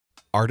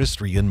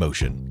Artistry in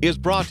Motion is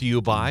brought to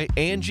you by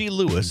Angie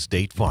Lewis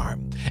State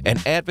Farm, an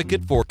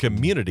advocate for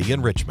community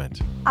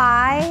enrichment.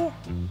 I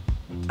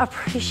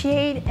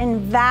appreciate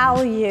and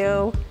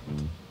value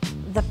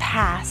the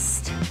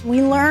past.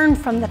 We learn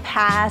from the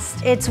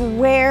past. It's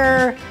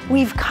where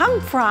we've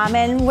come from,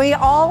 and we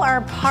all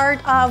are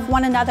part of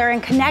one another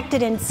and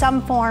connected in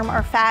some form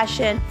or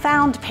fashion.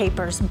 Found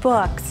papers,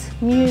 books,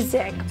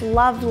 music,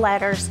 love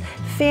letters,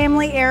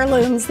 family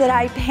heirlooms that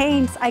I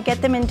paint. I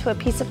get them into a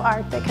piece of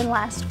art that can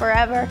last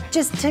forever.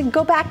 Just to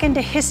go back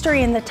into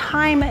history and the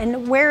time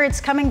and where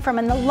it's coming from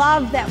and the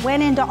love that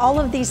went into all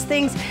of these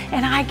things,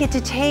 and I get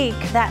to take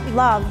that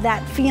love,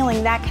 that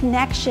feeling, that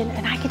connection,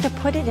 and I get to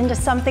put it into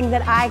something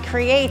that I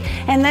create,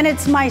 and then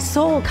it's my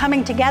soul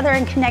coming together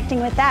and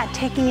connecting with that,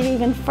 taking it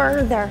even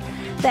further.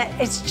 That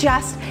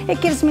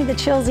it gives me the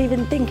chills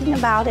even thinking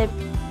about it.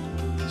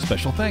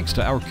 Special thanks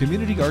to our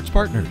community arts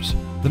partners,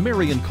 the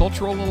Marion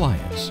Cultural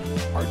Alliance,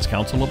 Arts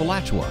Council of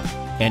Alachua,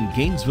 and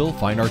Gainesville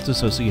Fine Arts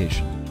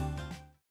Association.